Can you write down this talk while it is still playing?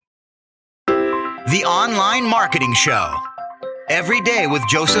The Online Marketing Show. Every day with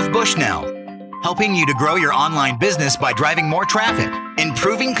Joseph Bushnell, helping you to grow your online business by driving more traffic,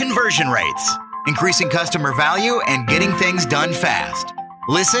 improving conversion rates, increasing customer value, and getting things done fast.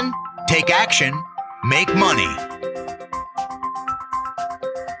 Listen, take action, make money.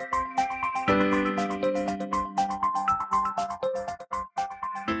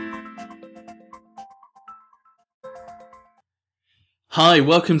 Hi,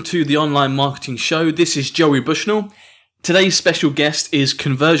 welcome to the Online Marketing Show. This is Joey Bushnell. Today's special guest is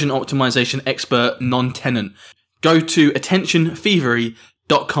conversion optimization expert Bnonn Tennant. Go to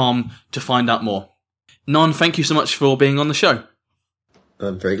attentionthievery.com to find out more. Bnonn, thank you so much for being on the show.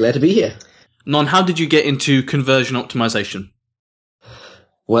 I'm very glad to be here. Bnonn, how did you get into conversion optimization?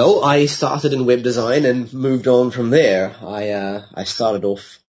 Well, I started in web design and moved on from there. I started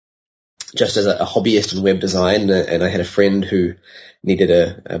off just as a hobbyist in web design, and I had a friend who needed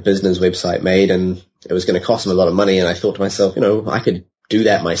a business website made, and it was going to cost him a lot of money, and I thought to myself, I could do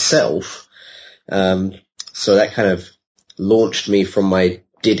that myself. So that kind of launched me from my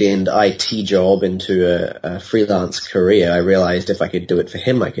dead-end IT job into a freelance career. I realized if I could do it for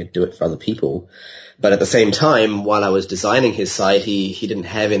him, I could do it for other people. But at the same time, while I was designing his site, he didn't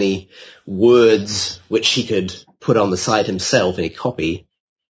have any words which he could put on the site himself, any copy.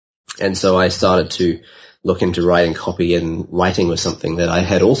 And so I started to look into writing copy, and writing was something that I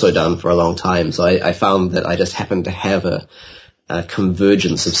had also done for a long time. So I found that I just happened to have a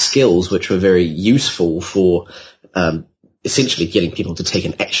convergence of skills which were very useful for essentially getting people to take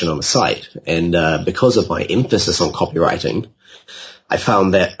an action on the site. And because of my emphasis on copywriting, I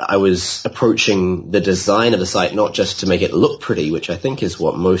found that I was approaching the design of the site not just to make it look pretty, which I think is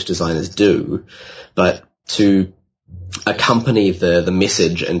what most designers do, but to accompany the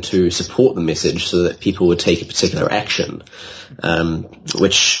message and to support the message so that people would take a particular action,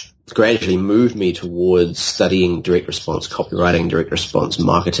 which gradually moved me towards studying direct response copywriting, direct response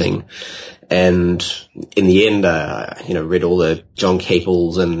marketing. And in the end, read all the John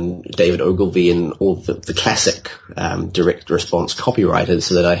Caples and David Ogilvy and all the classic direct response copywriters,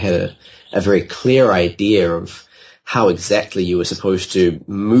 so that I had a very clear idea of how exactly you were supposed to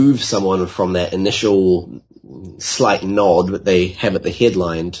move someone from that initial slight nod that they have at the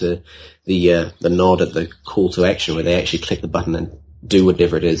headline to the nod at the call to action, where they actually click the button and do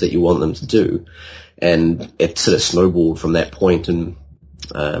whatever it is that you want them to do. And it sort of snowballed from that point, and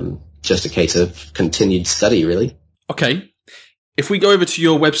just a case of continued study, really. Okay. If we go over to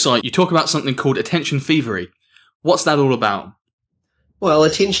your website, you talk about something called attention thievery. What's that all about? Well,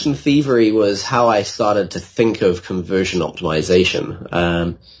 attention thievery was how I started to think of conversion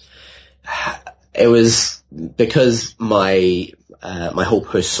optimization. It was because my whole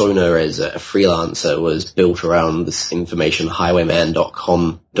persona as a freelancer was built around this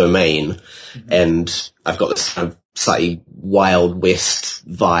informationhighwayman.com domain, and I've got this kind of slightly Wild West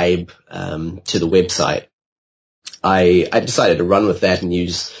vibe to the website. I decided to run with that and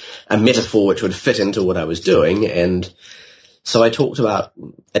use a metaphor which would fit into what I was doing, and so I talked about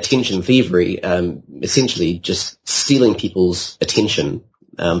attention thievery, essentially just stealing people's attention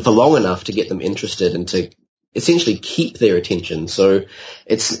for long enough to get them interested and to essentially keep their attention. So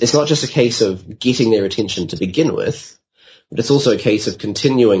it's not just a case of getting their attention to begin with, but it's also a case of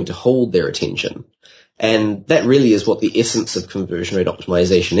continuing to hold their attention. And that really is what the essence of conversion rate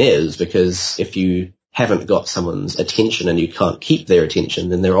optimization is, because if you haven't got someone's attention and you can't keep their attention,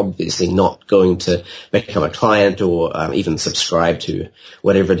 then they're obviously not going to become a client or even subscribe to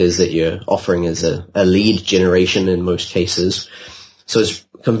whatever it is that you're offering as a lead generation in most cases. So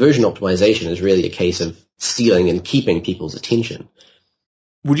conversion optimization is really a case of stealing and keeping people's attention.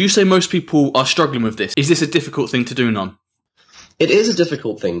 Would you say most people are struggling with this? Is this a difficult thing to do, Bnonn? It is a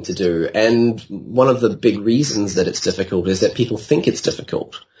difficult thing to do, and one of the big reasons that it's difficult is that people think it's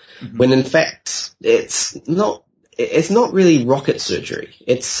difficult. Mm-hmm. When in fact it's not really rocket surgery.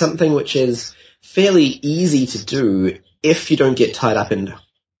 It's something which is fairly easy to do if you don't get tied up in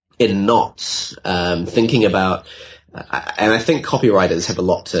knots, thinking about, and I think copywriters have a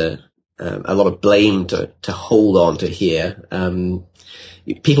lot of blame to hold on to here.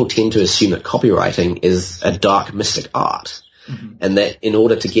 People tend to assume that copywriting is a dark, mystic art. Mm-hmm. And that in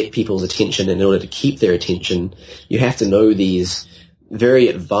order to get people's attention, in order to keep their attention, you have to know these very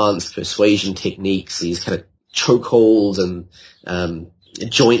advanced persuasion techniques, these kind of chokeholds and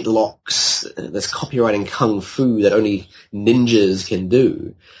joint locks, this copywriting kung fu that only ninjas can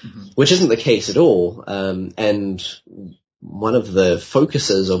do, mm-hmm. which isn't the case at all. And one of the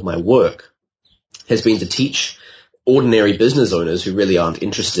focuses of my work has been to teach ordinary business owners who really aren't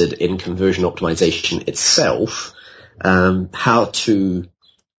interested in conversion optimization itself, how to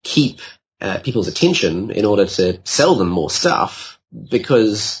keep people's attention in order to sell them more stuff,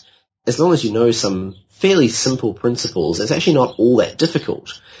 because as long as you know some fairly simple principles, it's actually not all that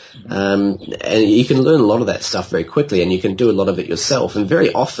difficult. And you can learn a lot of that stuff very quickly, and you can do a lot of it yourself. And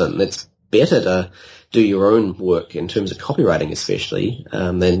very often it's better to do your own work in terms of copywriting especially,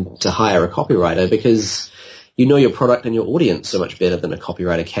 than to hire a copywriter, because you know your product and your audience so much better than a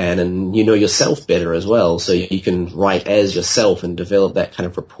copywriter can, and you know yourself better as well, so you can write as yourself and develop that kind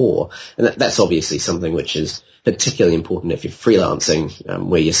of rapport. And that's obviously something which is particularly important if you're freelancing,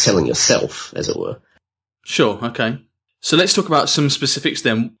 where you're selling yourself, as it were. Sure, okay. So let's talk about some specifics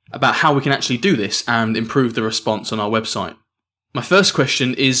then about how we can actually do this and improve the response on our website. My first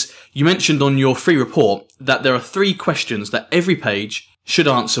question is, you mentioned on your free report that there are 3 questions that every page should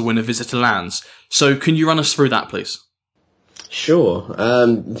answer when a visitor lands. So can you run us through that, please? Sure.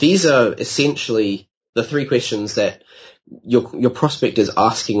 These are essentially the 3 questions that your prospect is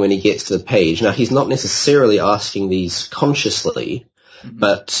asking when he gets to the page. Now, he's not necessarily asking these consciously,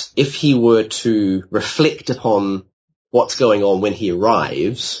 but if he were to reflect upon what's going on when he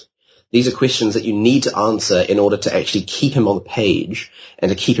arrives, these are questions that you need to answer in order to actually keep him on the page and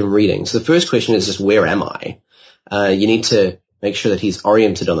to keep him reading. So the first question is just, where am I? You need to make sure that he's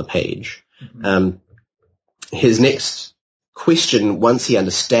oriented on the page. His next question, once he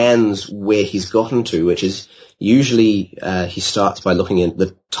understands where he's gotten to, which is usually he starts by looking at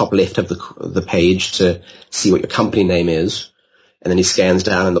the top left of the page to see what your company name is. And then he scans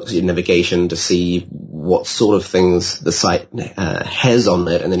down and looks at your navigation to see what sort of things the site has on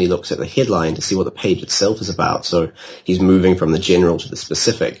it. And then he looks at the headline to see what the page itself is about. So he's moving from the general to the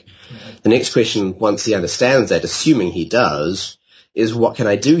specific. The next question, once he understands that, assuming he does, is what can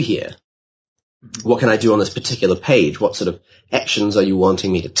I do here? What can I do on this particular page? What sort of actions are you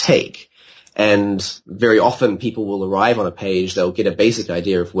wanting me to take? And very often people will arrive on a page, they'll get a basic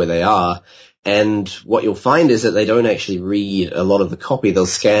idea of where they are, and what you'll find is that they don't actually read a lot of the copy. They'll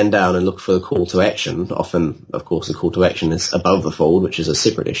scan down and look for the call to action. Often, of course, the call to action is above the fold, which is a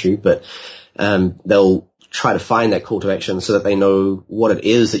separate issue, but they'll try to find that call to action so that they know what it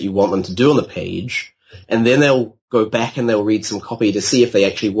is that you want them to do on the page, and then they'll go back and they'll read some copy to see if they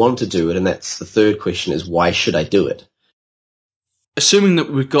actually want to do it. And that's the third question, is why should I do it? Assuming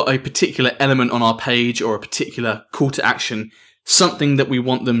that we've got a particular element on our page or a particular call to action, something that we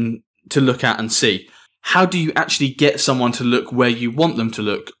want them to look at and see, how do you actually get someone to look where you want them to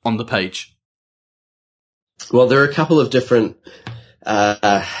look on the page? Well, there are a couple of different,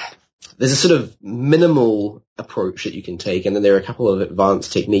 there's a sort of minimal approach that you can take, and then there are a couple of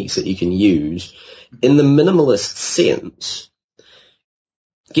advanced techniques that you can use. In the minimalist sense,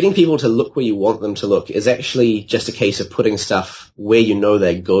 getting people to look where you want them to look is actually just a case of putting stuff where you know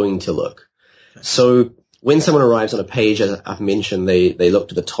they're going to look. So when someone arrives on a page, as I've mentioned, they look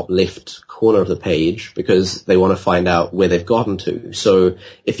to the top left corner of the page because they want to find out where they've gotten to. So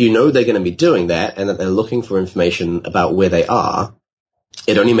if you know they're going to be doing that and that they're looking for information about where they are,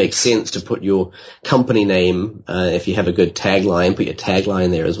 it only makes sense to put your company name, if you have a good tagline, put your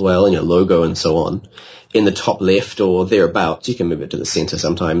tagline there as well, and your logo and so on, in the top left or thereabouts. You can move it to the center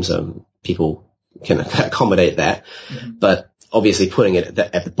sometimes. People can accommodate that. But obviously putting it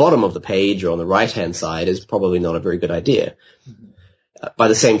at the bottom of the page or on the right-hand side is probably not a very good idea. By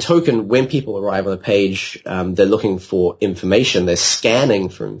the same token, when people arrive on a page, they're looking for information. They're scanning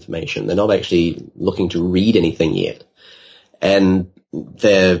for information. They're not actually looking to read anything yet. And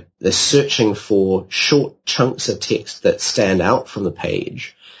they're searching for short chunks of text that stand out from the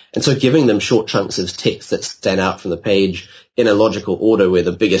page. And so giving them short chunks of text that stand out from the page in a logical order, where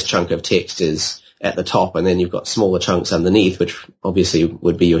the biggest chunk of text is at the top and then you've got smaller chunks underneath, which obviously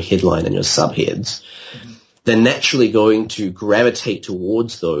would be your headline and your subheads, they're naturally going to gravitate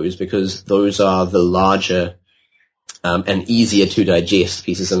towards those because those are the larger and easier to digest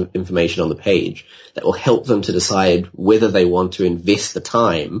pieces of information on the page that will help them to decide whether they want to invest the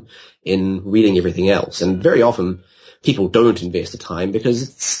time in reading everything else. And very often people don't invest the time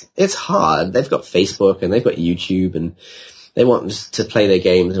because it's hard. They've got Facebook and they've got YouTube and they want to play their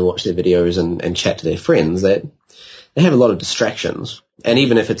games and watch their videos and chat to their friends. They have a lot of distractions. And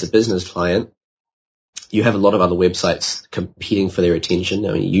even if it's a business client, you have a lot of other websites competing for their attention.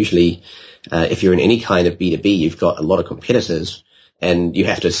 I mean, usually, if you're in any kind of B2B, you've got a lot of competitors, and you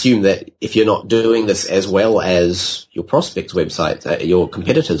have to assume that if you're not doing this as well as your prospects' websites, your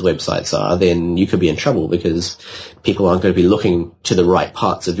competitors' websites are, then you could be in trouble because people aren't going to be looking to the right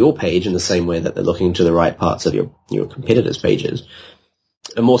parts of your page in the same way that they're looking to the right parts of your competitors' pages.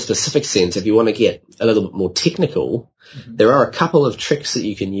 A more specific sense, if you want to get a little bit more technical, there are a couple of tricks that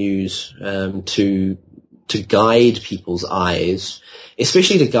you can use to to guide people's eyes,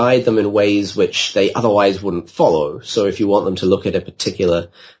 especially to guide them in ways which they otherwise wouldn't follow. So if you want them to look at a particular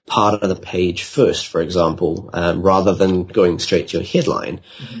part of the page first, for example, rather than going straight to your headline,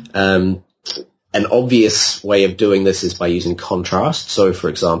 an obvious way of doing this is by using contrast. So, for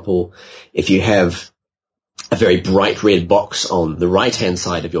example, if you have a very bright red box on the right-hand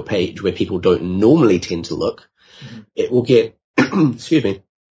side of your page where people don't normally tend to look, it will get, excuse me,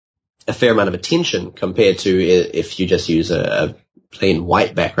 a fair amount of attention compared to if you just use a plain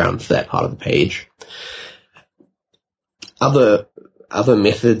white background for that part of the page. Other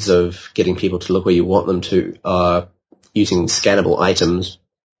methods of getting people to look where you want them to are using scannable items,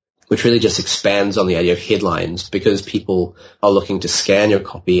 which really just expands on the idea of headlines, because people are looking to scan your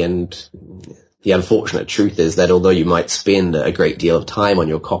copy, and the unfortunate truth is that although you might spend a great deal of time on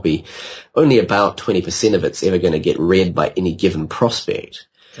your copy, only about 20% of it's ever going to get read by any given prospect.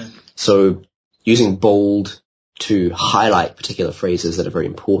 Okay. So using bold to highlight particular phrases that are very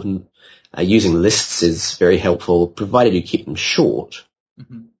important, using lists is very helpful, provided you keep them short,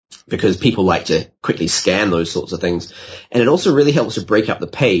 because people like to quickly scan those sorts of things. And it also really helps to break up the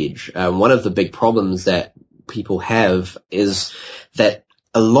page. One of the big problems that people have is that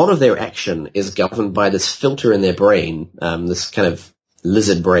a lot of their action is governed by this filter in their brain, this kind of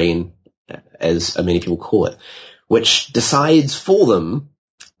lizard brain, as many people call it, which decides for them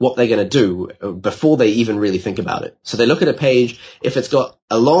what they're going to do before they even really think about it. So they look at a page, if it's got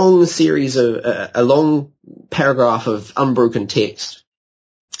a long series of, a long paragraph of unbroken text,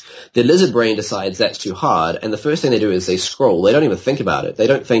 the lizard brain decides that's too hard, and the first thing they do is they scroll. They don't even think about it. They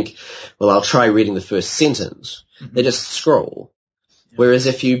don't think, well, I'll try reading the first sentence. They just scroll. Whereas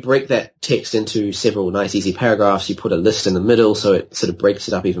if you break that text into several nice, easy paragraphs, you put a list in the middle, so it sort of breaks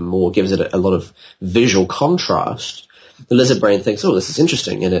it up even more, gives it a lot of visual contrast, the lizard brain thinks, oh, this is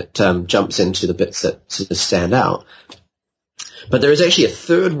interesting, and it jumps into the bits that sort of stand out. But there is actually a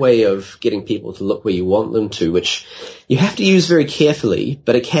third way of getting people to look where you want them to, which you have to use very carefully,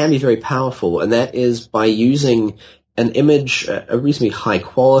 but it can be very powerful, and that is by using an image, a reasonably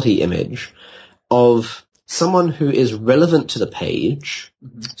high-quality image, of someone who is relevant to the page.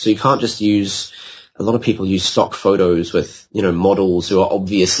 So you can't just use, a lot of people use stock photos with, models who are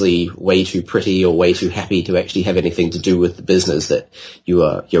obviously way too pretty or way too happy to actually have anything to do with the business that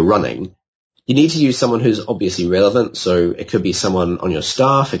you're running. You need to use someone who's obviously relevant. So it could be someone on your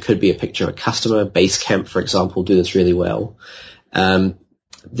staff. It could be a picture of a customer. Basecamp, for example, do this really well. The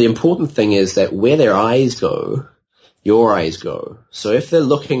important thing is that where their eyes go, your eyes go. So if they're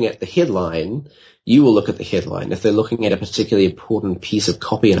looking at the headline, you will look at the headline. If they're looking at a particularly important piece of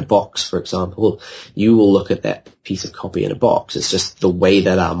copy in a box, for example, you will look at that piece of copy in a box. It's just the way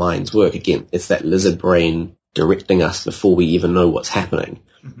that our minds work. Again, it's that lizard brain directing us before we even know what's happening.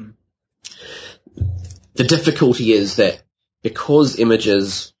 The difficulty is that because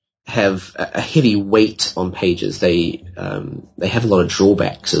images have a heavy weight on pages, they have a lot of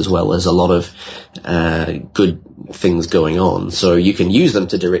drawbacks as well as a lot of good things going on. So you can use them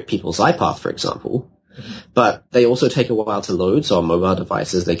to direct people's eye path, for example, but they also take a while to load. So on mobile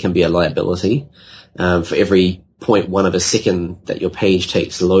devices, they can be a liability. For every 0.1 of a second that your page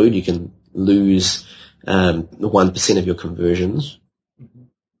takes to load, you can lose 1% of your conversions.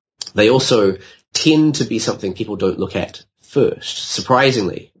 They also tend to be something people don't look at first.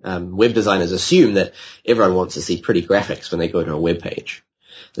 Surprisingly, web designers assume that everyone wants to see pretty graphics when they go to a web page.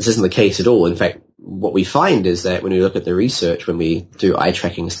 This isn't the case at all. In fact, what we find is that when we look at the research, when we do eye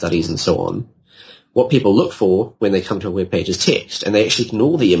tracking studies and so on, what people look for when they come to a web page is text, and they actually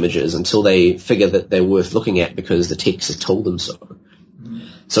ignore the images until they figure that they're worth looking at because the text has told them so.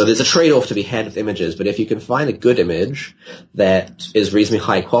 So there's a trade-off to be had with images, but if you can find a good image that is reasonably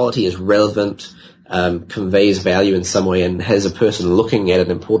high quality, is relevant, conveys value in some way, and has a person looking at an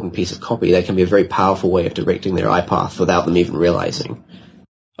important piece of copy, that can be a very powerful way of directing their eye path without them even realizing.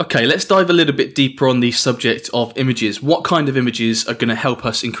 Okay, let's dive a little bit deeper on the subject of images. What kind of images are going to help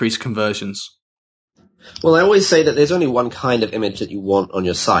us increase conversions? Well, I always say that there's only one kind of image that you want on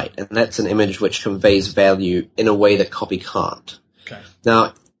your site, and that's an image which conveys value in a way that copy can't. Okay.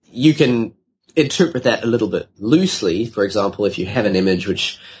 Now, you can interpret that a little bit loosely. For example, if you have an image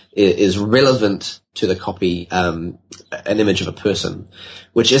which is relevant to the copy, an image of a person,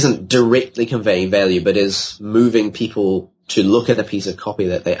 which isn't directly conveying value, but is moving people to look at a piece of copy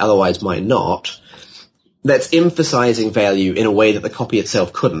that they otherwise might not, that's emphasizing value in a way that the copy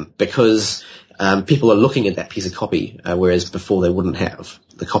itself couldn't, because people are looking at that piece of copy, whereas before they wouldn't have.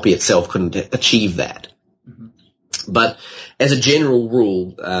 The copy itself couldn't achieve that. But as a general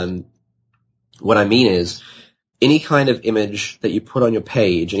rule, what I mean is, any kind of image that you put on your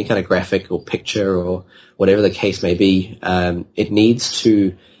page, any kind of graphic or picture or whatever the case may be, it needs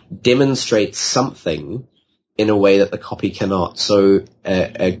to demonstrate something in a way that the copy cannot. So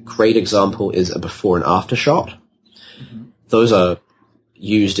a great example is a before and after shot. Mm-hmm. Those are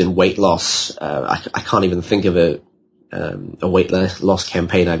used in weight loss. I can't even think of a weight loss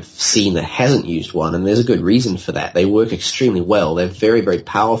campaign I've seen that hasn't used one, and there's a good reason for that. They work extremely well. They're very, very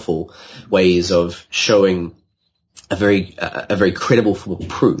powerful ways of showing a very credible form of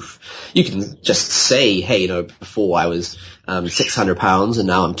proof. You can just say, hey, before I was 600 pounds and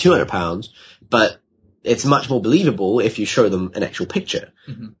now I'm 200 pounds, but it's much more believable if you show them an actual picture.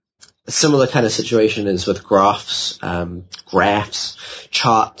 Mm-hmm. A similar kind of situation is with graphs,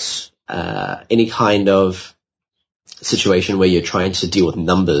 charts, any kind of situation where you're trying to deal with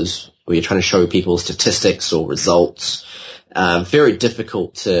numbers, where you're trying to show people statistics or results. Very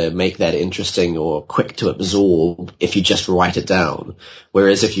difficult to make that interesting or quick to absorb if you just write it down.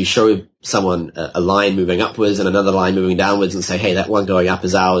 Whereas if you show someone a line moving upwards and another line moving downwards and say, hey, that one going up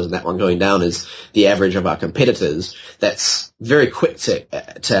is ours and that one going down is the average of our competitors, that's very quick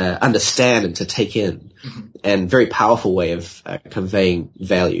to understand and to take in, mm-hmm. and very powerful way of conveying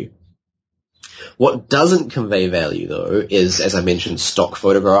value. What doesn't convey value, though, is, as I mentioned, stock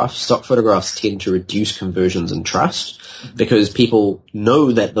photographs. Stock photographs tend to reduce conversions and trust because people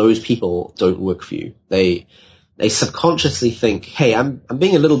know that those people don't work for you. They subconsciously think, hey, I'm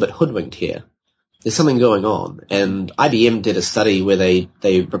being a little bit hoodwinked here. There's something going on. And IBM did a study where they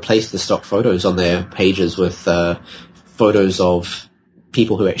replaced the stock photos on their pages with photos of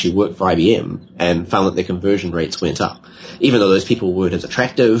people who actually work for IBM and found that their conversion rates went up. Even though those people weren't as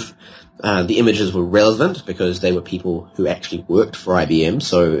attractive, the images were relevant because they were people who actually worked for IBM,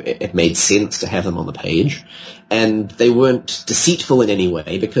 so it made sense to have them on the page. And they weren't deceitful in any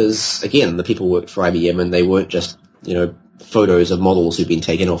way because, again, the people worked for IBM and they weren't just, photos of models who've been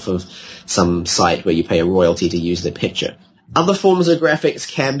taken off of some site where you pay a royalty to use their picture. Other forms of graphics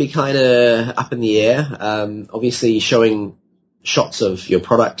can be kind of up in the air. Obviously, showing shots of your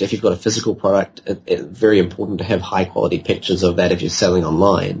product. If you've got a physical product, it's very important to have high quality pictures of that if you're selling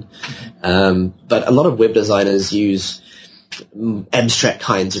online. But a lot of web designers use abstract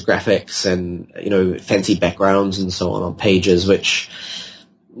kinds of graphics and, fancy backgrounds and so on pages, which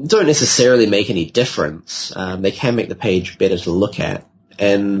don't necessarily make any difference. They can make the page better to look at.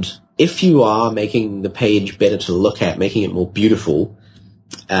 And if you are making the page better to look at, making it more beautiful,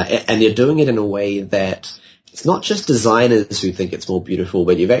 and you're doing it in a way that it's not just designers who think it's more beautiful,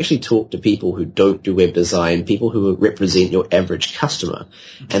 but you've actually talked to people who don't do web design, people who represent your average customer,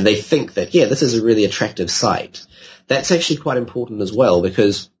 and they think that, yeah, this is a really attractive site. That's actually quite important as well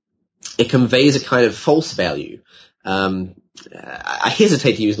because it conveys a kind of false value. I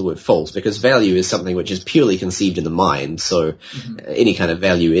hesitate to use the word false because value is something which is purely conceived in the mind, so any kind of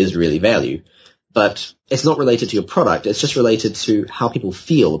value is really value. But it's not related to your product, it's just related to how people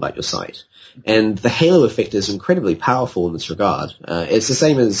feel about your site. And the halo effect is incredibly powerful in this regard. It's the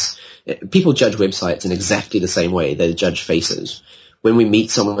same as people judge websites in exactly the same way they judge faces. When we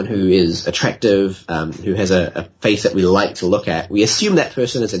meet someone who is attractive, who has a face that we like to look at, we assume that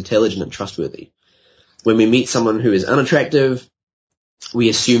person is intelligent and trustworthy. When we meet someone who is unattractive, we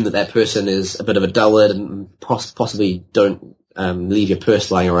assume that that person is a bit of a dullard and possibly don't leave your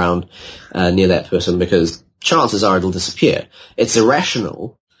purse lying around near that person because chances are it'll disappear. It's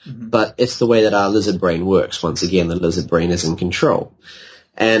irrational. Mm-hmm. But it's the way that our lizard brain works. Once again, the lizard brain is in control.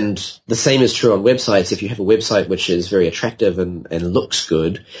 And the same is true on websites. If you have a website which is very attractive and looks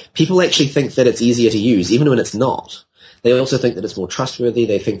good, people actually think that it's easier to use, even when it's not. They also think that it's more trustworthy.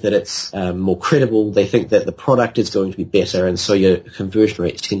 They think that it's more credible. They think that the product is going to be better, and so your conversion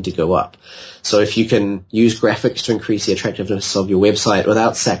rates tend to go up. So if you can use graphics to increase the attractiveness of your website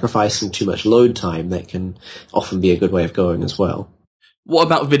without sacrificing too much load time, that can often be a good way of going as well. What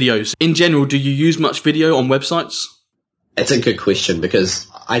about videos? In general, do you use much video on websites? It's a good question because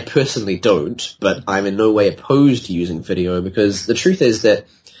I personally don't, but I'm in no way opposed to using video because the truth is that,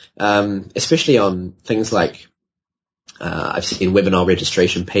 especially on things like, I've seen webinar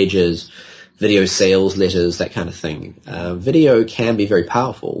registration pages, video sales letters, that kind of thing. Video can be very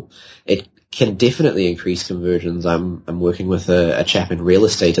powerful. It can definitely increase conversions. I'm working with a chap in real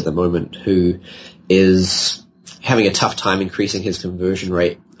estate at the moment who is having a tough time increasing his conversion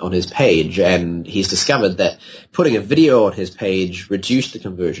rate on his page, and he's discovered that putting a video on his page reduced the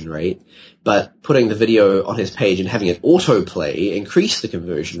conversion rate, but putting the video on his page and having it autoplay increased the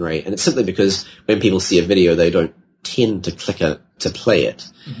conversion rate, and it's simply because when people see a video, they don't tend to click to play it.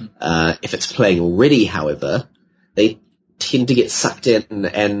 Mm-hmm. If it's playing already, however, they tend to get sucked in,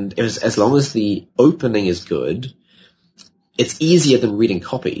 and as long as the opening is good, it's easier than reading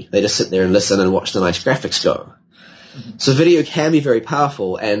copy. They just sit there and listen and watch the nice graphics go. So video can be very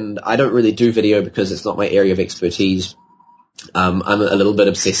powerful, and I don't really do video because it's not my area of expertise. I'm a little bit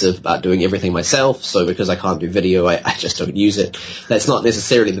obsessive about doing everything myself, so because I can't do video, I just don't use it. That's not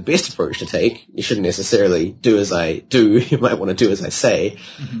necessarily the best approach to take. You shouldn't necessarily do as I do. You might want to do as I say.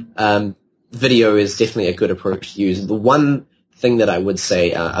 Video is definitely a good approach to use. The one thing that I would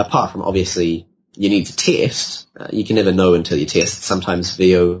say, apart from obviously you need to test, you can never know until you test. Sometimes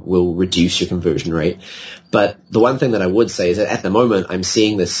video will reduce your conversion rate. But the one thing that I would say is that at the moment I'm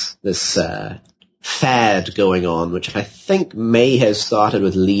seeing this fad going on, which I think may have started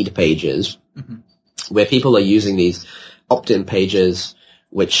with lead pages, where people are using these opt-in pages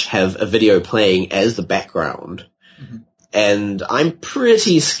which have a video playing as the background. And I'm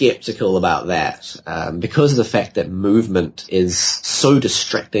pretty skeptical about that, because of the fact that movement is so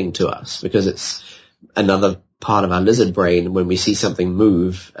distracting to us, because it's another part of our lizard brain. When we see something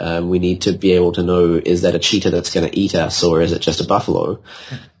move, we need to be able to know, is that a cheetah that's going to eat us, or is it just a buffalo?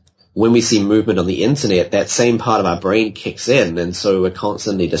 When we see movement on the internet, that same part of our brain kicks in, and so we're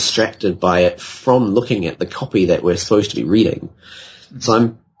constantly distracted by it from looking at the copy that we're supposed to be reading.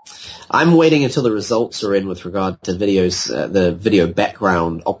 So I'm waiting until the results are in with regard to videos, the video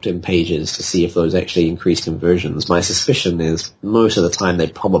background opt-in pages, to see if those actually increase conversions. My suspicion is most of the time they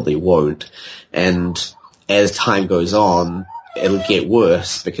probably won't, and as time goes on, it'll get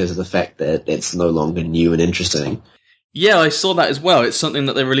worse because of the fact that it's no longer new and interesting. Yeah, I saw that as well. It's something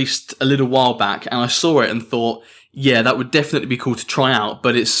that they released a little while back, and I saw it and thought, yeah, that would definitely be cool to try out,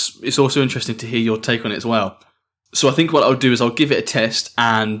 but it's also interesting to hear your take on it as well. So I think what I'll do is I'll give it a test,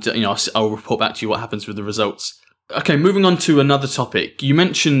 and I'll report back to you what happens with the results. Okay, moving on to another topic. You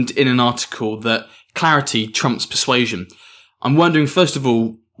mentioned in an article that clarity trumps persuasion. I'm wondering, first of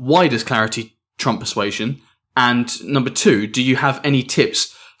all, why does clarity trump persuasion? And number two, do you have any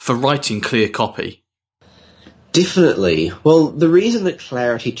tips for writing clear copy? Definitely. Well, the reason that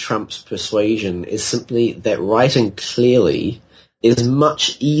clarity trumps persuasion is simply that writing clearly is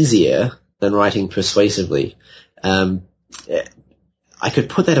much easier than writing persuasively. I could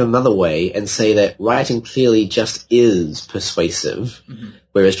put that another way and say that writing clearly just is persuasive,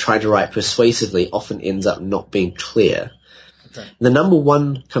 whereas trying to write persuasively often ends up not being clear. Okay. The number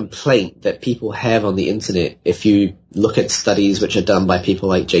one complaint that people have on the internet, if you look at studies which are done by people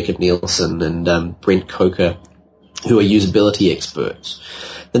like Jacob Nielsen and Brent Coker, who are usability experts,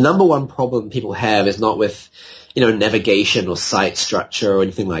 the number one problem people have is not with navigation or site structure or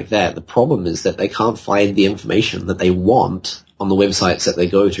anything like that. The problem is that they can't find the information that they want on the websites that they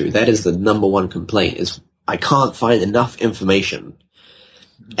go to. That is the number one complaint, is I can't find enough information.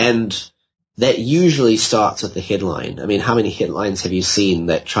 And that usually starts with the headline. I mean, how many headlines have you seen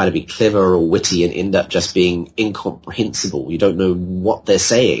that try to be clever or witty and end up just being incomprehensible? You don't know what they're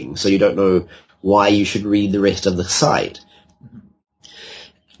saying, so you don't know why you should read the rest of the site.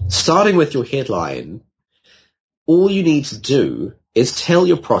 Starting with your headline, all you need to do is tell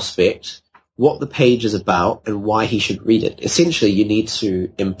your prospect what the page is about and why he should read it. Essentially, you need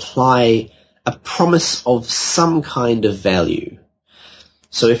to imply a promise of some kind of value.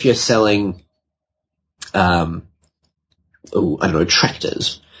 So if you're selling,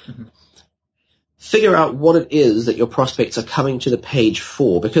 tractors, figure out what it is that your prospects are coming to the page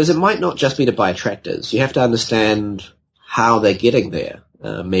for, because it might not just be to buy tractors. You have to understand how they're getting there.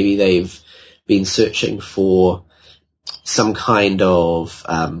 Maybe they've been searching for some kind of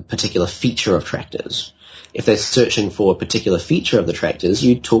particular feature of tractors. If they're searching for a particular feature of the tractors,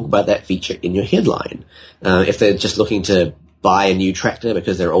 you talk about that feature in your headline. If they're just looking to buy a new tractor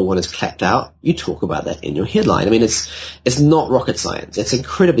because their old one is clapped out, you talk about that in your headline. I mean, it's not rocket science. It's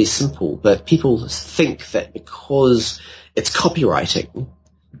incredibly simple, but people think that because it's copywriting,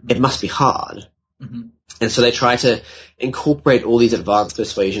 it must be hard. And so they try to incorporate all these advanced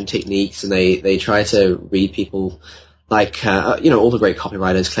persuasion techniques, and they try to read people like, all the great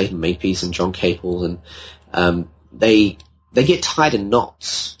copywriters, Clayton Makepeace and John Capel, and they get tied in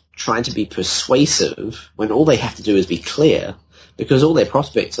knots trying to be persuasive when all they have to do is be clear, because all their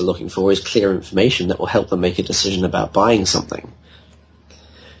prospects are looking for is clear information that will help them make a decision about buying something.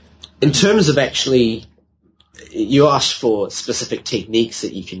 In terms of actually, you asked for specific techniques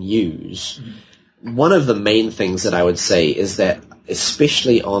that you can use. One of the main things that I would say is that,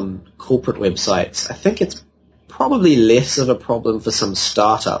 especially on corporate websites, I think it's probably less of a problem for some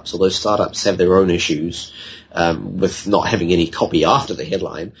startups, although startups have their own issues with not having any copy after the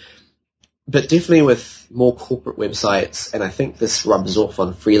headline. But definitely with more corporate websites, and I think this rubs off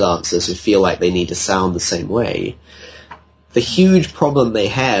on freelancers who feel like they need to sound the same way, The huge problem they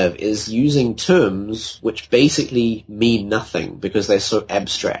have is using terms which basically mean nothing because they're so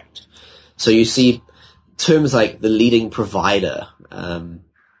abstract. So you see terms like the leading provider,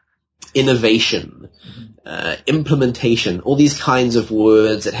 innovation, implementation, all these kinds of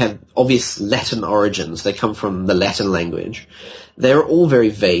words that have obvious Latin origins. They come from the Latin language. They're all very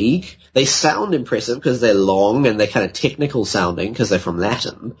vague. They sound impressive because they're long and they're kind of technical sounding because they're from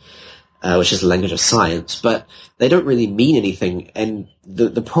Latin, which is the language of science, but they don't really mean anything. And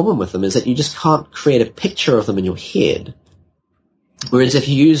the problem with them is that you just can't create a picture of them in your head. Whereas if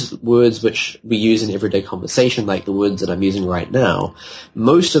you use words which we use in everyday conversation, like the words that I'm using right now,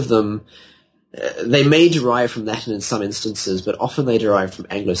 most of them, they may derive from Latin in some instances, but often they derive from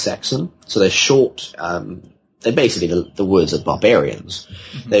Anglo-Saxon. So they're short, they're basically the words of barbarians.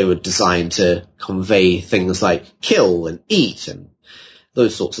 Mm-hmm. They were designed to convey things like kill and eat and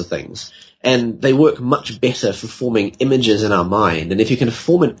those sorts of things. And they work much better for forming images in our mind. And if you can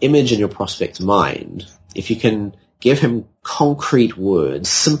form an image in your prospect's mind, if you can give him concrete words,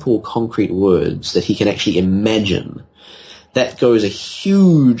 simple concrete words that he can actually imagine, that goes a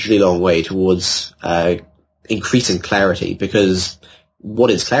hugely long way towards increasing clarity, because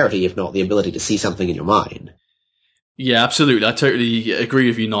what is clarity if not the ability to see something in your mind? Yeah, absolutely. I totally agree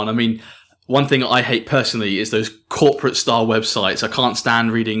with you, Bnonn. I mean, one thing I hate personally is those corporate style websites. I can't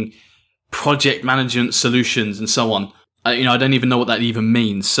stand reading project management solutions and so on. I don't even know what that even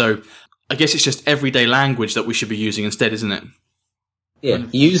means. So I guess it's just everyday language that we should be using instead, isn't it? Yeah,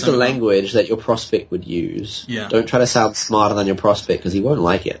 use the language that your prospect would use. Yeah. Don't try to sound smarter than your prospect because he won't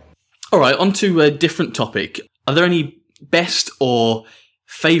like it. All right, on to a different topic. Are there any best or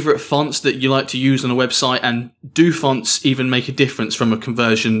favorite fonts that you like to use on a website, and do fonts even make a difference from a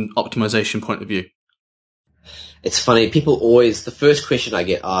conversion optimization point of view? It's funny, the first question I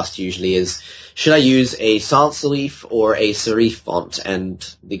get asked usually is, should I use a sans serif or a serif font?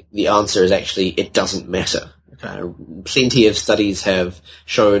 And the answer is actually, it doesn't matter. Plenty of studies have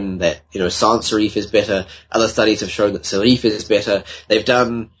shown that, sans serif is better. Other studies have shown that serif is better. They've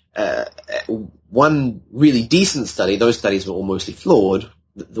done one really decent study. Those studies were all mostly flawed.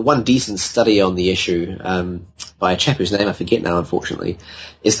 The one decent study on the issue, by a chap whose name I forget now, unfortunately,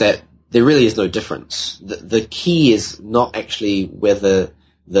 is that there really is no difference. The key is not actually whether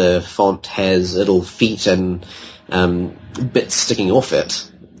the font has little feet and bits sticking off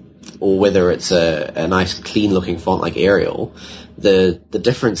it, or whether it's a nice clean-looking font like Arial. The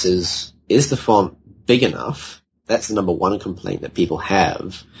difference is the font big enough? That's the number one complaint that people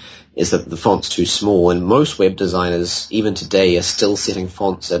have, is that the font's too small. And most web designers, even today, are still setting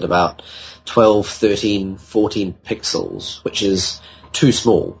fonts at about 12, 13, 14 pixels, which is too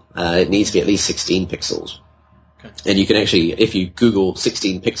small. It needs to be at least 16 pixels. Okay. And you can actually, if you Google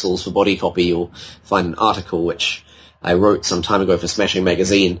 16 pixels for body copy, you'll find an article which I wrote some time ago for Smashing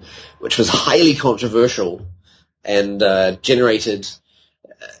Magazine, which was highly controversial and generated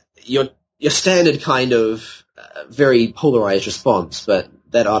your standard kind of very polarized response. But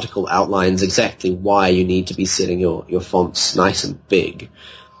that article outlines exactly why you need to be setting your fonts nice and big.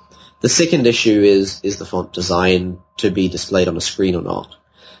 The second issue is the font designed to be displayed on a screen or not?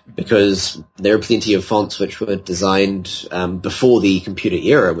 Because there are plenty of fonts which were designed before the computer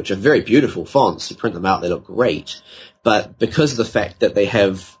era, which are very beautiful fonts. You print them out, they look great. But because of the fact that they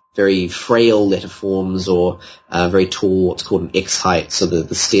have very frail letter forms or very tall, what's called an X height, so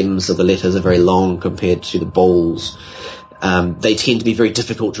the stems of the letters are very long compared to the bowls, they tend to be very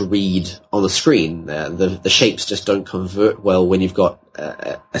difficult to read on the screen. The shapes just don't convert well when you've got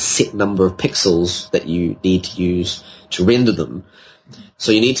a set number of pixels that you need to use to render them.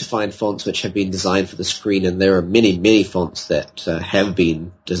 So you need to find fonts which have been designed for the screen, and there are many, many fonts that have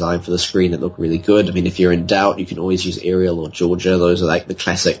been designed for the screen that look really good. I mean, if you're in doubt, you can always use Arial or Georgia. Those are like the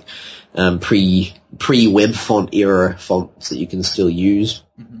classic pre-web font era fonts that you can still use.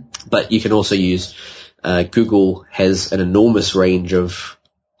 Mm-hmm. But you can also use Google has an enormous range of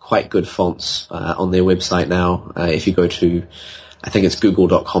quite good fonts on their website now. If you go to, I think it's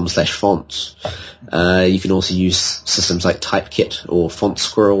google.com/fonts. You can also use systems like Typekit or Font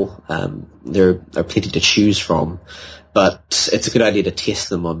Squirrel. There are plenty to choose from, but it's a good idea to test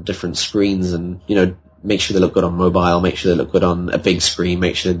them on different screens and, make sure they look good on mobile, make sure they look good on a big screen,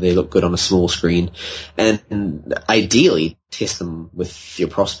 make sure they look good on a small screen, and ideally test them with your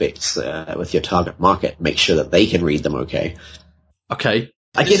prospects, with your target market, make sure that they can read them okay. Okay.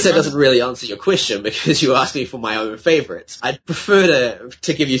 I guess that doesn't really answer your question because you asked me for my own favorites. I'd prefer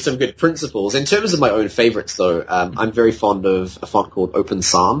to give you some good principles. In terms of my own favorites, though, I'm very fond of a font called Open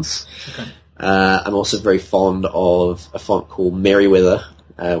Sans. Okay. I'm also very fond of a font called Merriweather.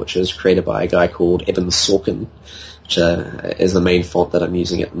 which was created by a guy called Evan Sorkin, which is the main font that I'm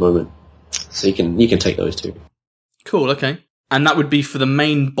using at the moment. So you can take those two. Cool, okay. And that would be for the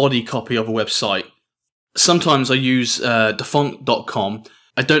main body copy of a website. Sometimes I use defont.com.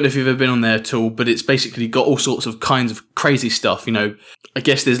 I don't know if you've ever been on there at all, but it's basically got all sorts of kinds of crazy stuff. You know, I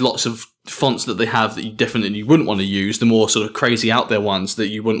guess there's lots of fonts that they have that you definitely wouldn't want to use, the more sort of crazy out there ones that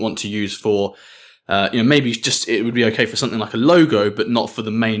you wouldn't want to use for, maybe just it would be okay for something like a logo, but not for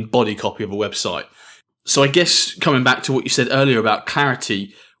the main body copy of a website. So I guess coming back to what you said earlier about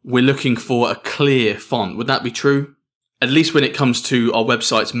clarity, we're looking for a clear font. Would that be true? At least when it comes to our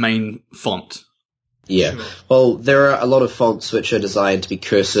website's main font. Yeah. Well, there are a lot of fonts which are designed to be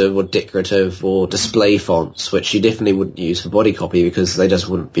cursive or decorative or display fonts, which you definitely wouldn't use for body copy because they just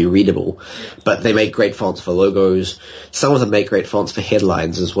wouldn't be readable. But they make great fonts for logos. Some of them make great fonts for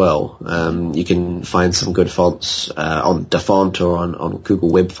headlines as well. You can find some good fonts on Defont or on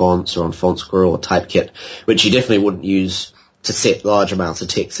Google Web Fonts or on Font Squirrel or Typekit, which you definitely wouldn't use to set large amounts of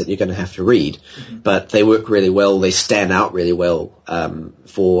text that you're going to have to read. Mm-hmm. But they work really well. They stand out really well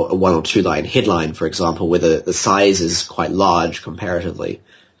for a 1 or 2 line headline, for example, where the size is quite large comparatively.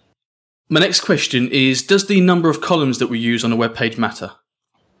 My next question is, does the number of columns that we use on a web page matter?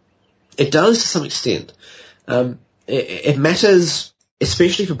 It does to some extent. It matters,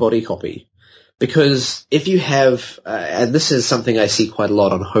 especially for body copy, because if you have, and this is something I see quite a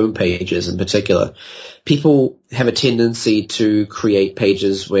lot on home pages in particular, people have a tendency to create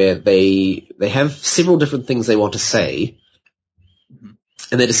pages where they have several different things they want to say,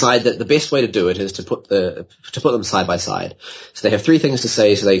 and they decide that the best way to do it is to put them side by side. So they have 3 things to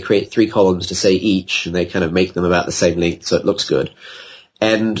say, so they create 3 columns to say each, and they kind of make them about the same length so it looks good.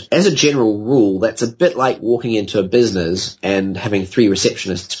 And as a general rule, that's a bit like walking into a business and having 3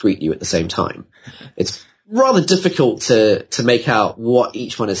 receptionists greet you at the same time. It's rather difficult to make out what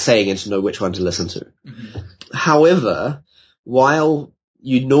each one is saying and to know which one to listen to. Mm-hmm. However, while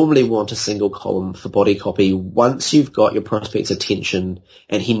you normally want a single column for body copy, once you've got your prospect's attention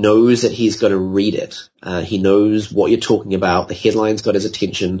and he knows that he's going to read it, he knows what you're talking about, the headline's got his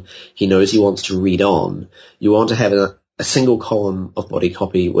attention, he knows he wants to read on, you want to have a single column of body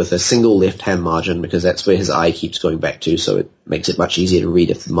copy with a single left-hand margin because that's where his eye keeps going back to, so it makes it much easier to read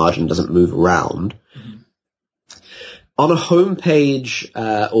if the margin doesn't move around. Mm-hmm. On a home page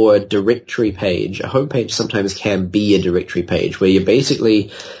or a directory page, a home page sometimes can be a directory page where you're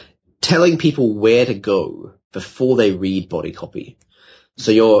basically telling people where to go before they read body copy. So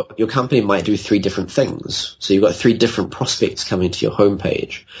your company might do 3 different things. So you've got 3 different prospects coming to your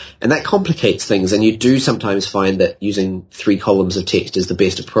homepage. And that complicates things, and you do sometimes find that using 3 columns of text is the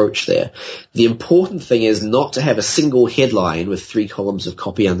best approach there. The important thing is not to have a single headline with 3 columns of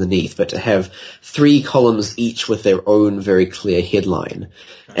copy underneath, but to have 3 columns each with their own very clear headline.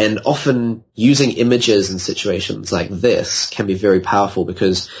 And often using images in situations like this can be very powerful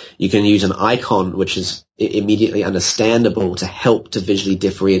because you can use an icon which is immediately understandable to help to visually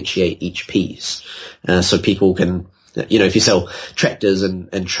differentiate each piece. So people can, if you sell tractors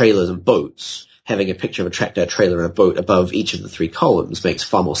and trailers and boats, having a picture of a tractor, a trailer, and a boat above each of the 3 columns makes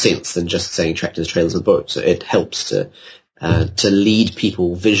far more sense than just saying tractors, trailers, and boats. So it helps to lead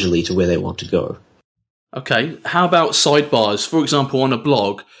people visually to where they want to go. Okay, how about sidebars? For example, on a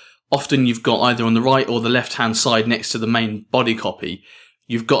blog, often you've got either on the right or the left-hand side next to the main body copy,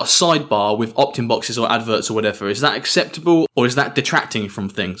 you've got a sidebar with opt-in boxes or adverts or whatever. Is that acceptable, or is that detracting from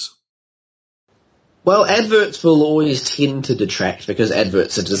things? Well, adverts will always tend to detract because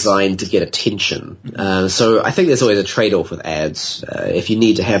adverts are designed to get attention. So I think there's always a trade-off with ads. If you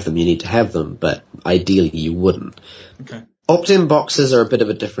need to have them, you need to have them, but ideally you wouldn't. Okay. Opt-in boxes are a bit of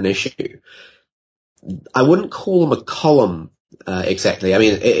a different issue. I wouldn't call them a column exactly. I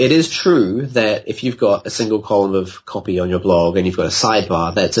mean, it is true that if you've got a single column of copy on your blog and you've got a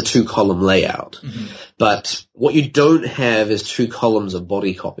sidebar, that's a 2-column layout. Mm-hmm. But what you don't have is 2 columns of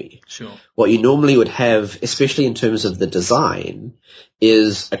body copy. Sure. What you normally would have, especially in terms of the design,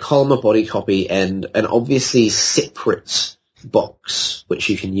 is a column of body copy and an obviously separate box which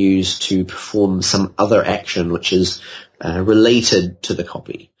you can use to perform some other action which is related to the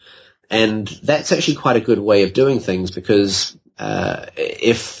copy. And that's actually quite a good way of doing things because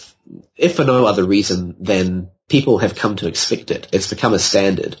if for no other reason, then people have come to expect it. It's become a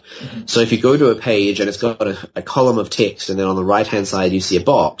standard. Mm-hmm. So if you go to a page and it's got a column of text and then on the right-hand side you see a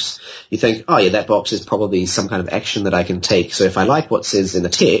box, you think, oh yeah, that box is probably some kind of action that I can take. So if I like what says in the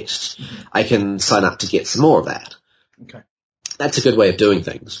text, mm-hmm. I can sign up to get some more of that. Okay. That's a good way of doing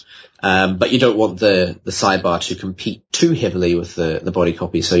things. But you don't want the sidebar to compete too heavily with the body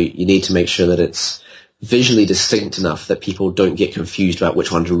copy, so you need to make sure that it's visually distinct enough that people don't get confused about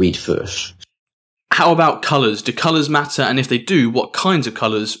which one to read first. How about colours? Do colours matter? And if they do, what kinds of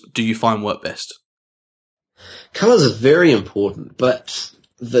colours do you find work best? Colours are very important, but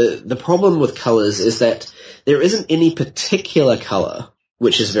the problem with colours is that there isn't any particular colour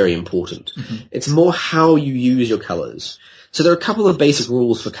which is very important. Mm-hmm. It's more how you use your colours. So there are a couple of basic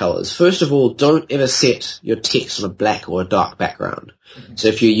rules for colours. First of all, don't ever set your text on a black or a dark background. Mm-hmm. So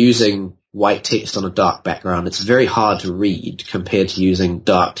if you're using white text on a dark background, it's very hard to read compared to using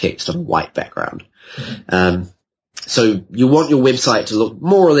dark text on a white background. Mm-hmm. So you want your website to look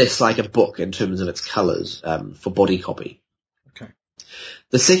more or less like a book in terms of its colours for body copy. Okay.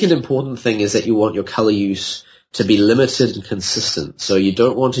 The second important thing is that you want your colour use to be limited and consistent. So you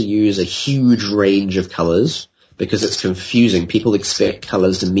don't want to use a huge range of colours because it's confusing. People expect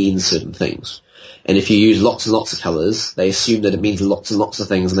colours to mean certain things. And if you use lots and lots of colours, they assume that it means lots and lots of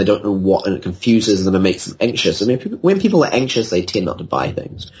things and they don't know what, and it confuses them and makes them anxious. I mean, when people are anxious, they tend not to buy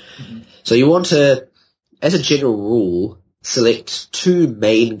things. Mm-hmm. So you want to, as a general rule, select 2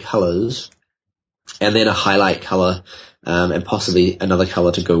 main colours and then a highlight colour and possibly another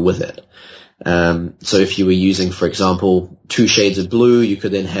colour to go with it. So if you were using, for example, 2 shades of blue, you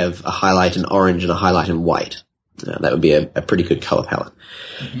could then have a highlight in orange and a highlight in white. That would be a pretty good colour palette.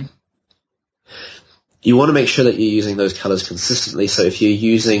 Mm-hmm. You want to make sure that you're using those colours consistently. So if you're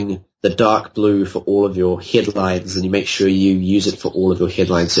using the dark blue for all of your headlines, then you make sure you use it for all of your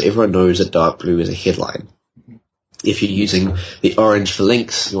headlines so everyone knows that dark blue is a headline. Mm-hmm. If you're using the orange for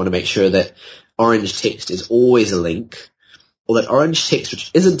links, you want to make sure that orange text is always a link, or that orange text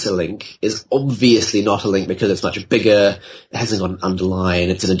which isn't a link is obviously not a link because it's much bigger, it hasn't got an underline,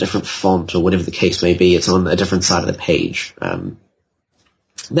 it's in a different font, or whatever the case may be, it's on a different side of the page.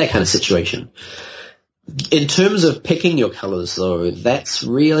 That kind of situation. In terms of picking your colours, though, that's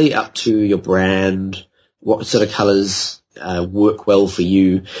really up to your brand, what sort of colours work well for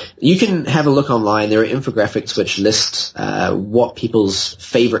you. You can have a look online. There are infographics which list what people's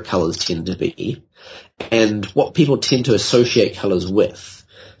favourite colours tend to be and what people tend to associate colours with.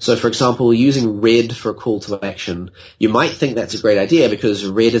 So, for example, using red for a call to action, you might think that's a great idea because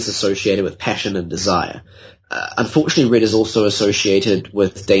red is associated with passion and desire. Unfortunately, red is also associated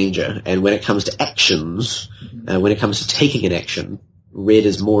with danger, and when it comes to actions, when it comes to taking an action, red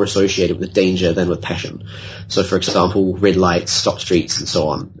is more associated with danger than with passion. So, for example, red lights, stop streets, and so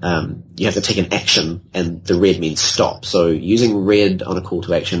on. You have to take an action, and the red means stop. So using red on a call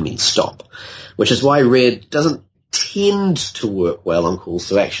to action means stop, which is why red doesn't tend to work well on calls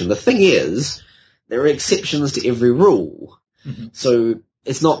to action. The thing is, there are exceptions to every rule. Mm-hmm. So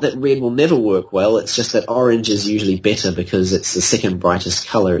it's not that red will never work well, it's just that orange is usually better because it's the second brightest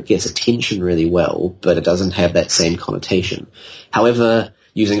colour. It gets attention really well, but it doesn't have that same connotation. However,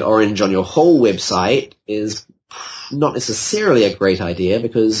 using orange on your whole website is not necessarily a great idea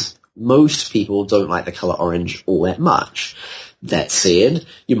because most people don't like the colour orange all that much. That said,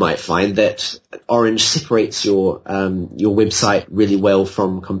 you might find that orange separates your website really well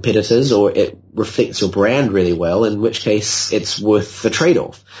from competitors, or it reflects your brand really well, in which case it's worth the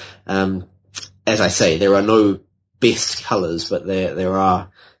trade-off. As I say, there are no best colours, but there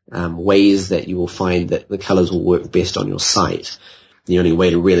are ways that you will find that the colours will work best on your site. The only way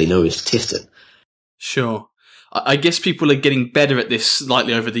to really know is to test it. Sure. I guess people are getting better at this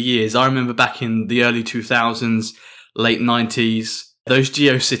slightly over the years. I remember back in the early 2000s, late 90s, those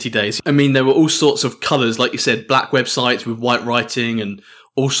GeoCity days. I mean, there were all sorts of colours, like you said, black websites with white writing and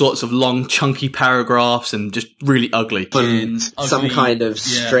all sorts of long, chunky paragraphs and just really ugly. Some kind of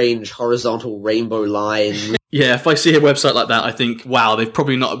strange horizontal rainbow line. Yeah, if I see a website like that, I think, wow, they've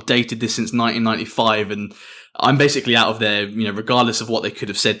probably not updated this since 1995, and I'm basically out of there, regardless of what they could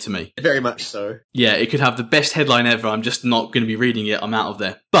have said to me. Very much so. Yeah, it could have the best headline ever. I'm just not going to be reading it. I'm out of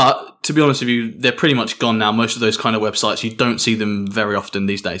there. But to be honest with you, they're pretty much gone now. Most of those kind of websites, you don't see them very often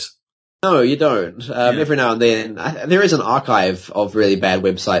these days. No, you don't. Every now and then, there is an archive of really bad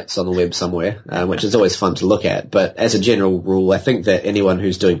websites on the web somewhere, which is always fun to look at. But as a general rule, I think that anyone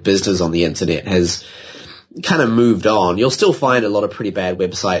who's doing business on the internet has kind of moved on. You'll still find a lot of pretty bad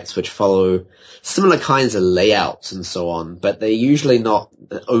websites which follow similar kinds of layouts and so on, but they're usually not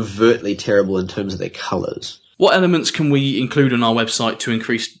overtly terrible in terms of their colours. What elements can we include on our website to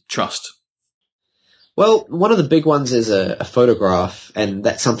increase trust? Well, one of the big ones is a photograph, and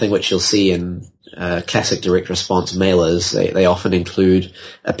that's something which you'll see in classic direct response mailers. They often include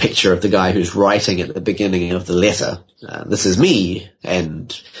a picture of the guy who's writing at the beginning of the letter. This is me,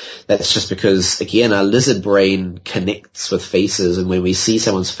 and that's just because, again, our lizard brain connects with faces, and when we see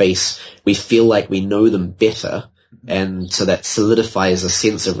someone's face, we feel like we know them better And so that solidifies a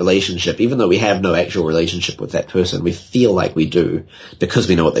sense of relationship. Even though we have no actual relationship with that person, we feel like we do because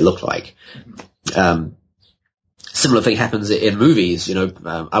we know what they look like. Similar thing happens in movies.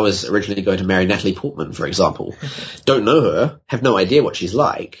 I was originally going to marry Natalie Portman, for example. Don't know her, have no idea what she's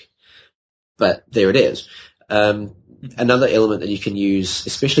like, but there it is. Another element that you can use,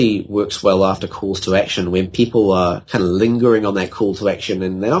 especially works well after calls to action, when people are kind of lingering on that call to action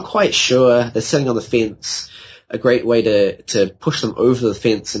and they're not quite sure, they're sitting on the fence. A great way to push them over the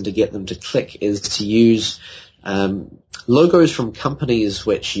fence and to get them to click is to use logos from companies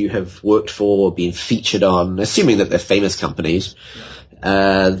which you have worked for or been featured on, assuming that they're famous companies.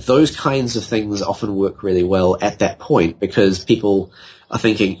 Those kinds of things often work really well at that point because people are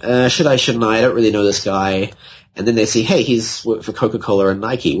thinking, should I, shouldn't I don't really know this guy. And then they see, hey, he's worked for Coca-Cola and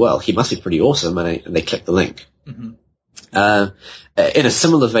Nike. Well, he must be pretty awesome, and they click the link. In a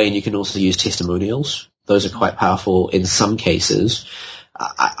similar vein, you can also use testimonials. Those are quite powerful in some cases.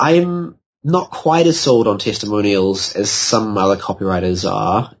 I'm not quite as sold on testimonials as some other copywriters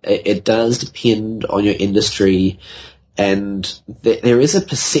are. It does depend on your industry, and there is a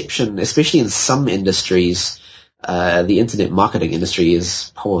perception, especially in some industries, the internet marketing industry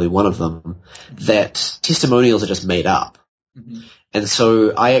is probably one of them, that testimonials are just made up. And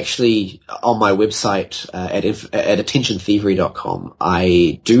so I actually, on my website at attentionthievery.com,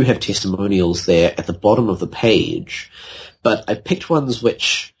 I do have testimonials there at the bottom of the page, but I picked ones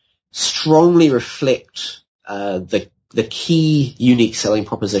which strongly reflect the key unique selling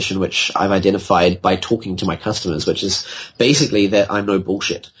proposition which I've identified by talking to my customers, which is basically that I'm no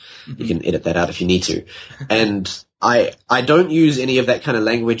bullshit. You can edit that out if you need to. And I don't use any of that kind of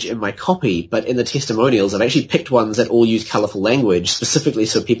language in my copy, but in the testimonials, I've actually picked ones that all use colorful language specifically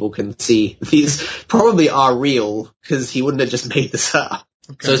so people can see these probably are real because he wouldn't have just made this up.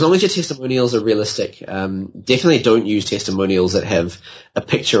 Okay. So as long as your testimonials are realistic, definitely don't use testimonials that have a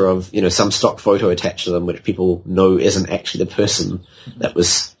picture of, some stock photo attached to them, which people know isn't actually the person that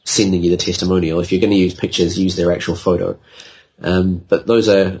was sending you the testimonial. If you're going to use pictures, use their actual photo. But those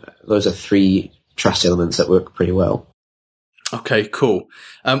are three trust elements that work pretty well. Okay, cool.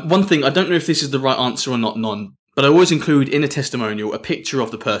 One thing, I don't know if this is the right answer or not, Bnonn, but I always include in a testimonial a picture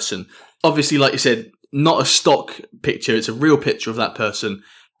of the person. Obviously, like you said, not a stock picture, it's a real picture of that person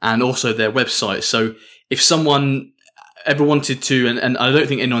and also their website. So if someone ever wanted to, and I don't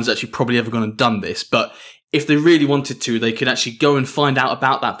think anyone's actually probably ever gone and done this, but if they really wanted to, they could actually go and find out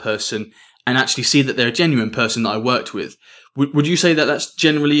about that person and actually see that they're a genuine person that I worked with. Would you say that that's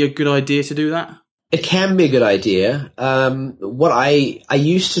generally a good idea to do that? It can be a good idea. What I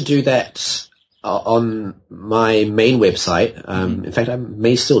used to do that on my main website. In fact, I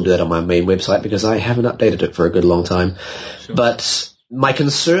may still do that on my main website because I haven't updated it for a good long time. Sure. But my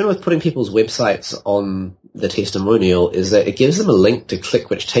concern with putting people's websites on the testimonial is that it gives them a link to click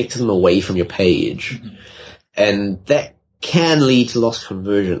which takes them away from your page. And that can lead to lost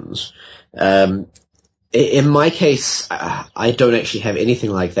conversions. In my case, I don't actually have anything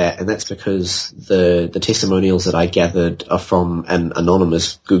like that, and that's because the testimonials that I gathered are from an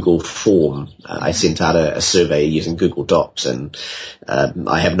anonymous Google form. I sent out a survey using Google Docs, and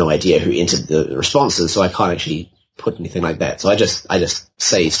I have no idea who entered the responses, so I can't actually put anything like that. So I just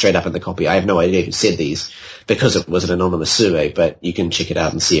say straight up in the copy, I have no idea who said these because it was an anonymous survey, but you can check it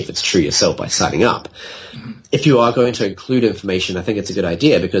out and see if it's true yourself by signing up. If you are going to include information, I think it's a good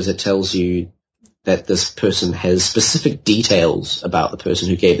idea because it tells you that this person has specific details about the person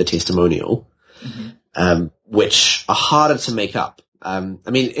who gave the testimonial, which are harder to make up.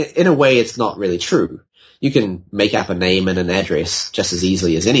 In a way, it's not really true. You can make up a name and an address just as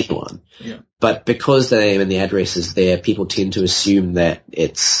easily as anyone. Yeah. But because the name and the address is there, people tend to assume that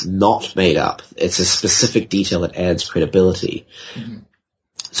it's not made up. It's a specific detail that adds credibility.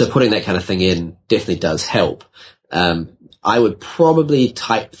 So putting that kind of thing in definitely does help. I would probably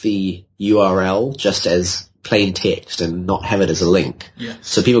type the URL just as plain text and not have it as a link. Yeah.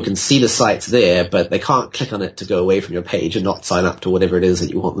 So people can see the site's there, but they can't click on it to go away from your page and not sign up to whatever it is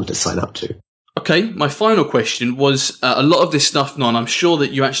that you want them to sign up to. Okay, my final question was, a lot of this stuff, Bnonn, I'm sure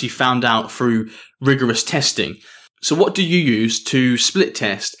that you actually found out through rigorous testing. So what do you use to split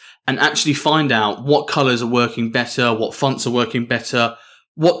test and actually find out what colors are working better, what fonts are working better?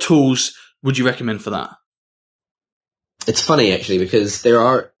 What tools would you recommend for that? It's funny, actually, because there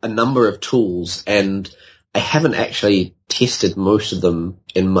are a number of tools, and I haven't actually tested most of them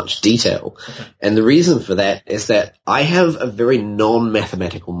in much detail. Okay. And the reason for that is that I have a very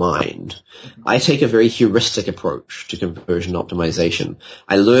non-mathematical mind. I take a very heuristic approach to conversion optimization.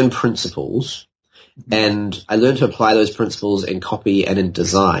 I learn principles, and I learn to apply those principles in copy and in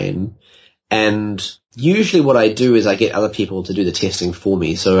design. And usually what I do is I get other people to do the testing for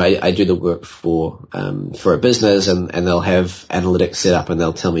me. So I do the work for a business, and they'll have analytics set up, and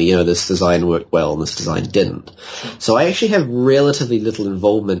they'll tell me, this design worked well and this design didn't. So I actually have relatively little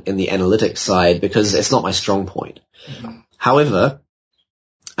involvement in the analytics side because it's not my strong point. Mm-hmm. However,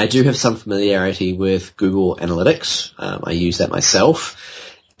 I do have some familiarity with Google Analytics. I use that myself.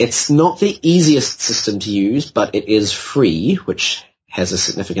 It's not the easiest system to use, but it is free, which has a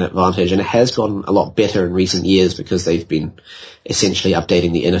significant advantage, and it has gotten a lot better in recent years because they've been essentially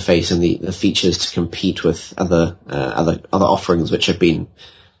updating the interface and the features to compete with other offerings which have been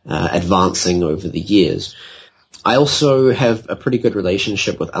advancing over the years. I also have a pretty good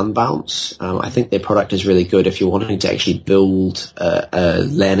relationship with Unbounce. I think their product is really good if you're wanting to actually build a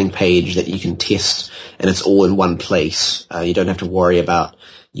landing page that you can test and it's all in one place. You don't have to worry about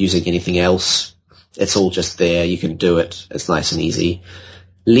using anything else. It's all just there. You can do it. It's nice and easy.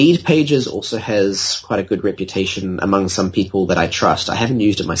 Lead Pages also has quite a good reputation among some people that I trust. I haven't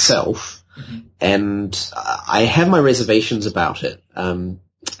used it myself, and I have my reservations about it.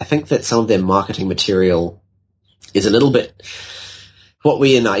 I think that some of their marketing material is a little bit what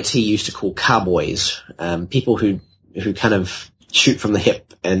we in IT used to call cowboys, people who kind of shoot from the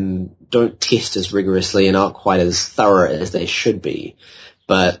hip and don't test as rigorously and aren't quite as thorough as they should be.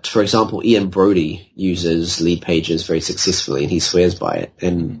 But, for example, Ian Brody uses Lead Pages very successfully, and he swears by it.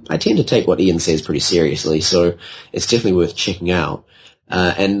 And I tend to take what Ian says pretty seriously, so it's definitely worth checking out.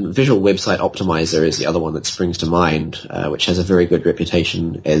 And Visual Website Optimizer is the other one that springs to mind, which has a very good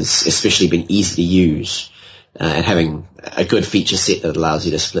reputation as especially being easy to use and having a good feature set that allows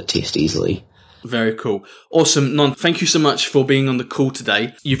you to split test easily. Very cool. Awesome. Bnonn, thank you so much for being on the call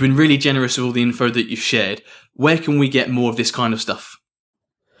today. You've been really generous with all the info that you've shared. Where can we get more of this kind of stuff?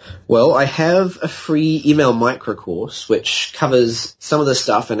 Well, I have a free email micro course which covers some of the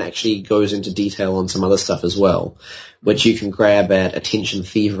stuff and actually goes into detail on some other stuff as well, which you can grab at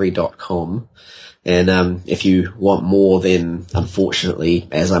attentionthievery.com. And if you want more, then unfortunately,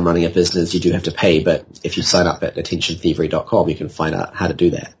 as I'm running a business, you do have to pay. But if you sign up at attentionthievery.com, you can find out how to do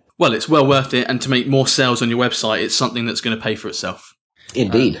that. Well, it's well worth it. And to make more sales on your website, it's something that's going to pay for itself.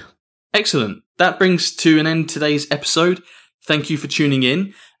 Indeed. Excellent. That brings to an end today's episode. Thank you for tuning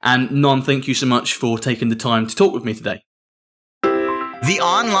in. And Bnonn, thank you so much for taking the time to talk with me today. The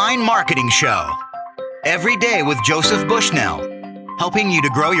Online Marketing Show. Every day with Joseph Bushnell. Helping you to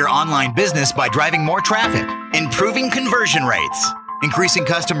grow your online business by driving more traffic, improving conversion rates, increasing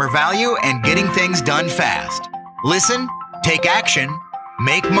customer value, and getting things done fast. Listen, take action,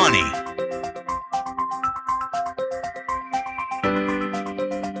 make money.